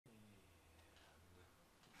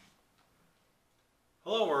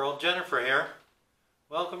Hello world, Jennifer here.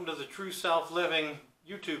 Welcome to the True Self Living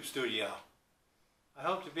YouTube studio. I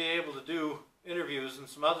hope to be able to do interviews and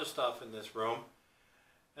some other stuff in this room,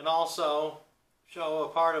 and also show a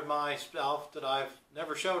part of myself that I've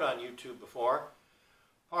never showed on YouTube before,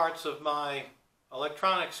 parts of my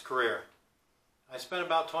electronics career. I spent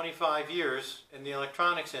about 25 years in the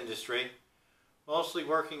electronics industry, mostly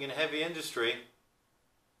working in heavy industry,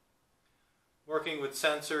 working with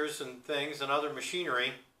sensors and things and other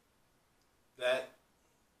machinery that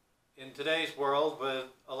in today's world with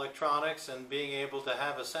electronics and being able to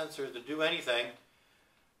have a sensor to do anything,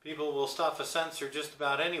 people will stuff a sensor just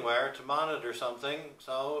about anywhere to monitor something.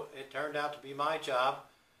 So it turned out to be my job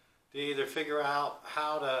to either figure out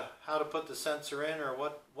how to put the sensor in or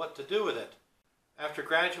what to do with it. After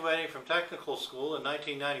graduating from technical school in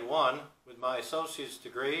 1991 with my associate's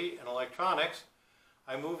degree in electronics,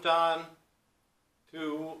 I moved on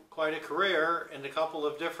to quite a career in a couple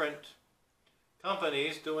of different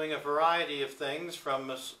companies doing a variety of things, from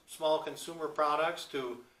small consumer products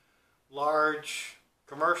to large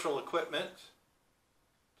commercial equipment,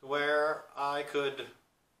 to where I could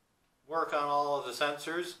work on all of the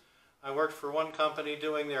sensors. I worked for one company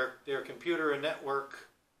doing their computer and network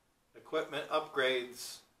equipment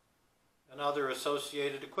upgrades and other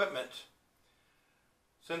associated equipment.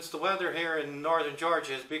 Since the weather here in northern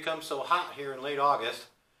Georgia has become so hot here in late August,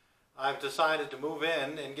 I've decided to move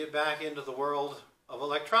in and get back into the world of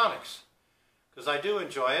electronics, because I do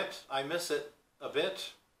enjoy it. I miss it a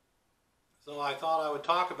bit. So I thought I would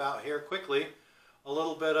talk about here quickly a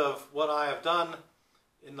little bit of what I have done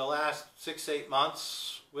in the last 6-8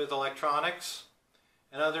 months with electronics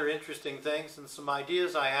and other interesting things and some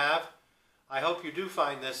ideas I have. I hope you do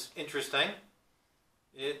find this interesting.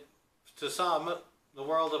 To some, the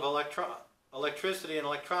world of electricity and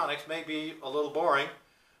electronics may be a little boring,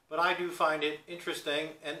 but I do find it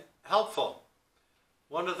interesting and helpful.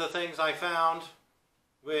 One of the things I found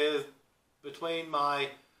between my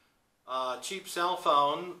cheap cell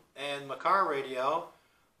phone and my car radio,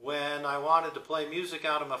 when I wanted to play music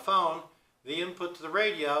out of my phone, the input to the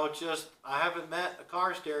radio I haven't met a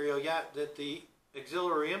car stereo yet that the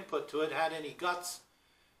auxiliary input to it had any guts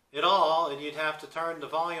at all, and you'd have to turn the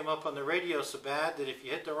volume up on the radio so bad that if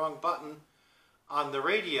you hit the wrong button on the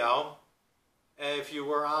radio, if you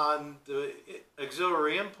were on the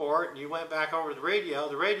auxiliary import and you went back over to the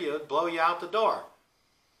radio would blow you out the door.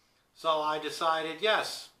 So I decided,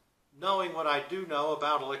 yes, knowing what I do know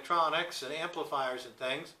about electronics and amplifiers and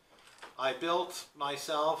things, I built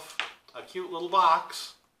myself a cute little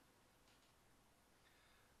box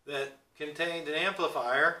that contained an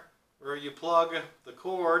amplifier where you plug the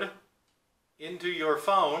cord into your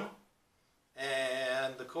phone,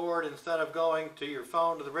 and the cord, instead of going to your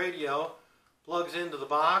phone to the radio, plugs into the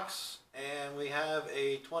box, and we have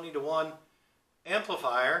a 20-to-1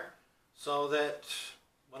 amplifier, so that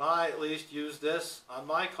when I at least use this on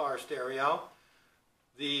my car stereo,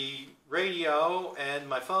 the radio and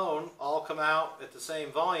my phone all come out at the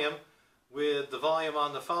same volume, with the volume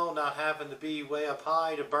on the phone not having to be way up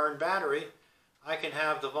high to burn battery. I can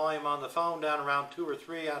have the volume on the phone down around 2 or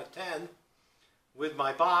 3 out of 10 with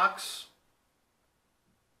my box,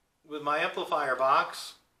 with my amplifier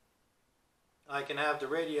box. I can have the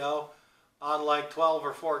radio on like 12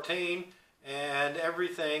 or 14, and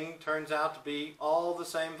everything turns out to be all the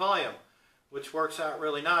same volume, which works out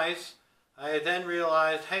really nice. I then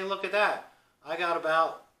realized, hey, look at that. I got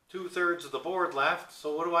about 2/3 of the board left,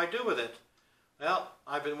 so what do I do with it? Well,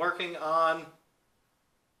 I've been working on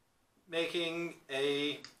making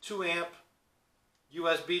a 2-amp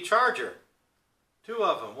USB charger. 2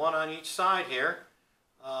 of them, one on each side here.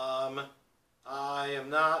 I am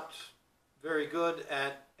not very good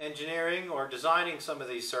at engineering or designing some of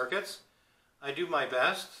these circuits. I do my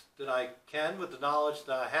best that I can with the knowledge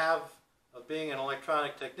that I have of being an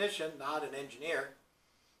electronic technician, not an engineer.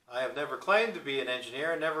 I have never claimed to be an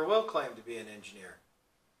engineer and never will claim to be an engineer.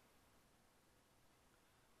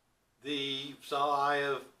 So I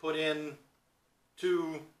have put in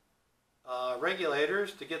 2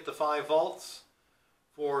 regulators to get the 5 volts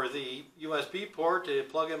for the USB port to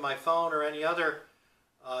plug in my phone or any other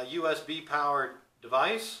USB powered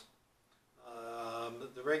device.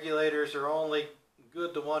 The regulators are only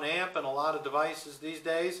good to 1 amp, and a lot of devices these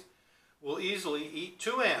days will easily eat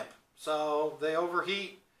 2 amp. So they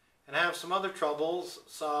overheat and have some other troubles.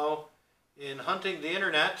 So in hunting the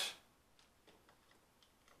internet,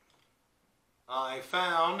 I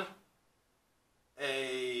found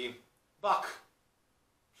a buck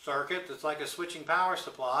circuit that's like a switching power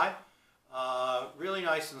supply, really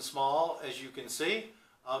nice and small, as you can see.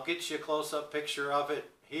 I'll get you a close-up picture of it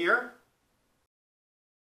here.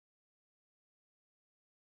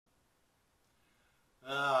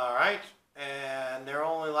 All right, and they're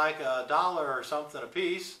only like $1 or something a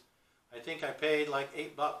piece. I think I paid like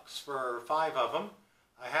 $8 for 5 of them.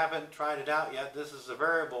 I haven't tried it out yet. This is a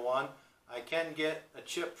variable one. I can get a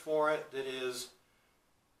chip for it that is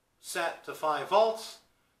set to 5 volts,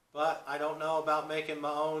 but I don't know about making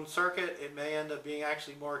my own circuit. It may end up being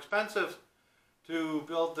actually more expensive to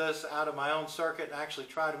build this out of my own circuit and actually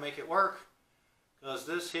try to make it work, because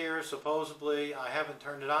this here supposedly, I haven't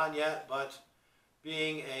turned it on yet, but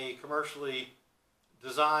being a commercially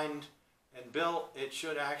designed and built, it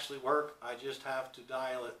should actually work. I just have to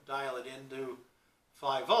dial it into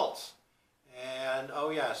 5 volts. And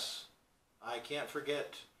oh yes, I can't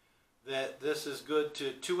forget that this is good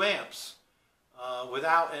to 2 amps.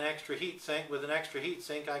 Without an extra heat sink. With an extra heat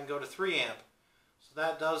sink, I can go to 3 amp. So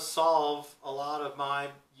that does solve a lot of my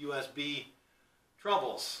USB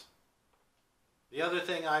troubles. The other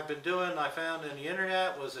thing I've been doing, I found on the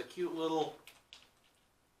internet, was a cute little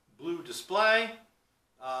blue display.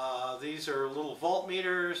 These are little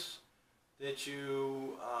voltmeters that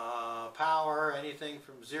you power anything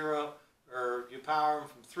from 0, or you power them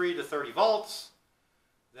from 3 to 30 volts.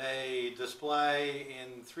 They display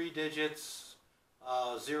in 3 digits,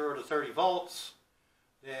 0 to 30 volts.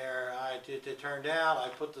 There, it turned out, I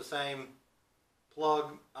put the same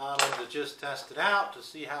plug on them to just test it out to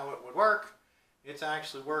see how it would work. It's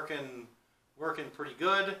actually working pretty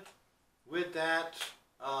good. With that,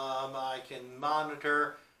 I can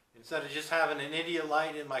monitor, instead of just having an idiot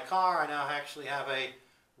light in my car, I now actually have a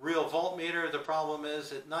real voltmeter. The problem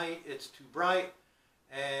is at night it's too bright,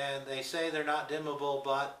 and they say they're not dimmable,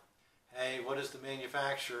 but hey, what does the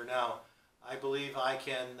manufacturer know? I believe I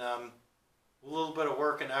can, a little bit of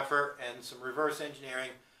work and effort and some reverse engineering,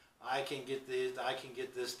 I can get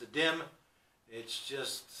this to dim. It's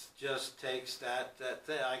just takes that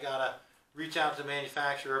thing. I gotta reach out to the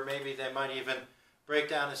manufacturer. Maybe they might even break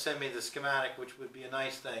down and send me the schematic, which would be a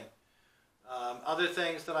nice thing. Other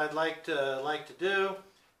things that I'd like to do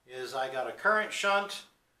is I got a current shunt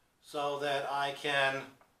so that I can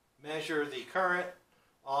measure the current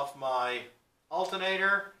off my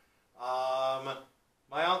alternator.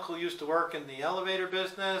 My uncle used to work in the elevator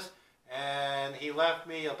business, and he left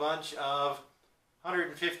me a bunch of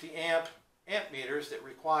 150 amp meters that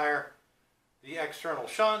require the external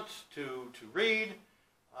shunt to read.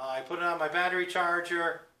 I put it on my battery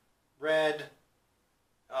charger, read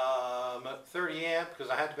 30 amp,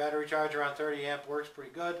 because I had the battery charger on 30 amp, works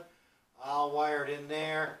pretty good. I'll wire it in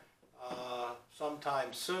there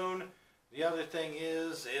sometime soon. The other thing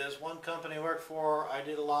is one company I worked for, I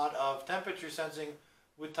did a lot of temperature sensing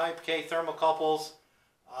with Type K thermocouples.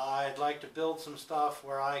 I'd like to build some stuff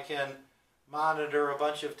where I can monitor a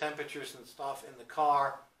bunch of temperatures and stuff in the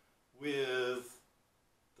car with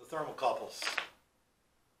the thermocouples.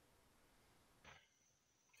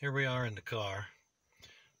 Here we are in the car.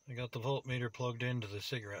 I got the voltmeter plugged into the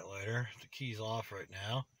cigarette lighter. The key's off right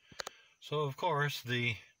now. So of course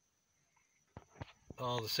the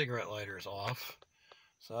cigarette lighter is off.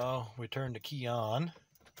 So we turn the key on.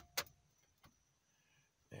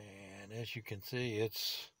 And as you can see,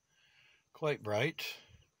 it's quite bright.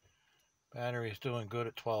 Battery's doing good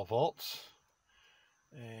at 12 volts.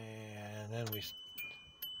 And then we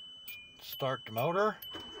start the motor.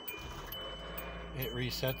 It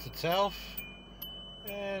resets itself.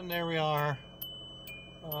 And there we are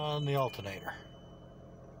on the alternator.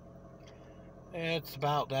 That's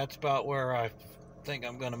about where I think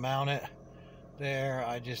I'm going to mount it. There,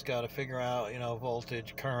 I just got to figure out,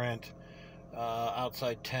 voltage, current,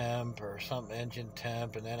 outside temp or some engine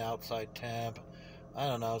temp, and then outside temp. I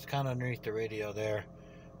don't know, it's kind of underneath the radio there.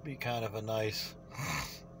 Be kind of a nice,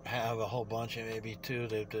 have a whole bunch of maybe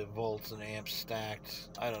the volts and amps stacked.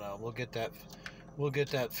 I don't know, we'll get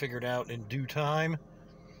that figured out in due time.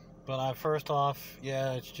 But first off,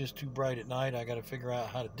 yeah, it's just too bright at night. I got to figure out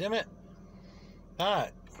how to dim it.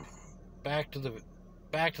 Alright, back to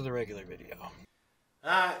the regular video.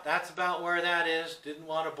 Alright, that's about where that is. Didn't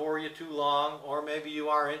want to bore you too long, or maybe you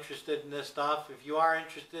are interested in this stuff. If you are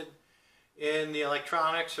interested in the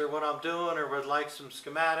electronics or what I'm doing, or would like some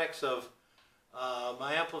schematics of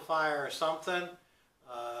my amplifier or something,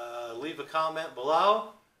 leave a comment below.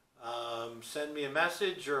 Send me a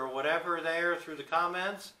message or whatever there through the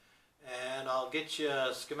comments, and I'll get you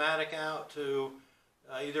a schematic out to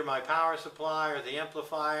either my power supply or the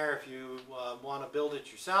amplifier if you want to build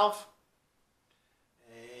it yourself.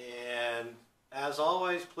 And as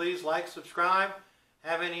always, please like, subscribe.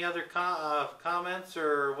 Have any other comments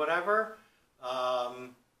or whatever,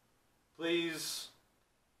 please,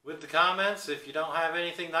 with the comments, if you don't have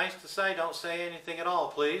anything nice to say, don't say anything at all,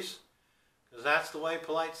 please, because that's the way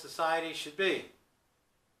polite society should be.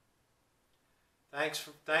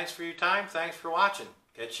 Thanks for your time. Thanks for watching.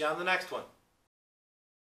 Catch you on the next one.